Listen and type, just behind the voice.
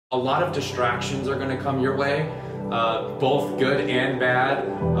A lot of distractions are going to come your way, both good and bad,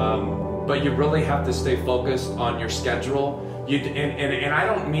 but you really have to stay focused on your schedule. And I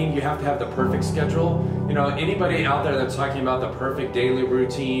don't mean you have to have the perfect schedule. You know, anybody out there that's talking about the perfect daily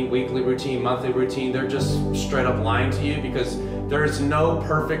routine, weekly routine, monthly routine, they're just straight up lying to you, because there's no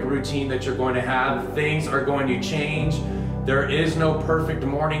perfect routine that you're going to have. Things are going to change. There is no perfect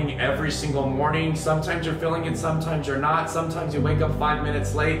morning every single morning. Sometimes you're feeling it, sometimes you're not. Sometimes you wake up 5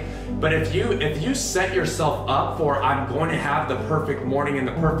 minutes late. But if you set yourself up for, I'm going to have the perfect morning and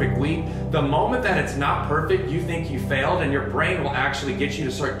the perfect week, the moment that it's not perfect, you think you failed, and your brain will actually get you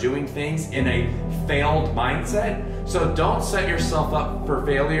to start doing things in a failed mindset. So don't set yourself up for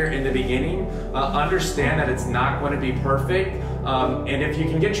failure in the beginning. Understand that it's not going to be perfect. And if you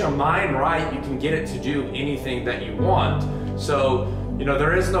can get your mind right, you can get it to do anything that you want. So, you know,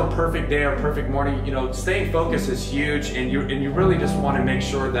 there is no perfect day or perfect morning. You know, staying focused is huge, and you really just want to make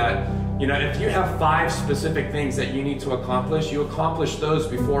sure that, you know, if you have 5 specific things that you need to accomplish, you accomplish those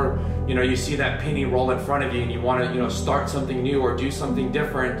before, you know, you see that penny roll in front of you and you want to, you know, start something new or do something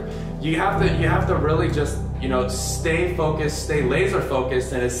different. You have to really just, you know, stay focused, stay laser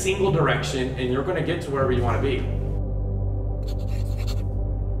focused in a single direction, and you're going to get to wherever you want to be.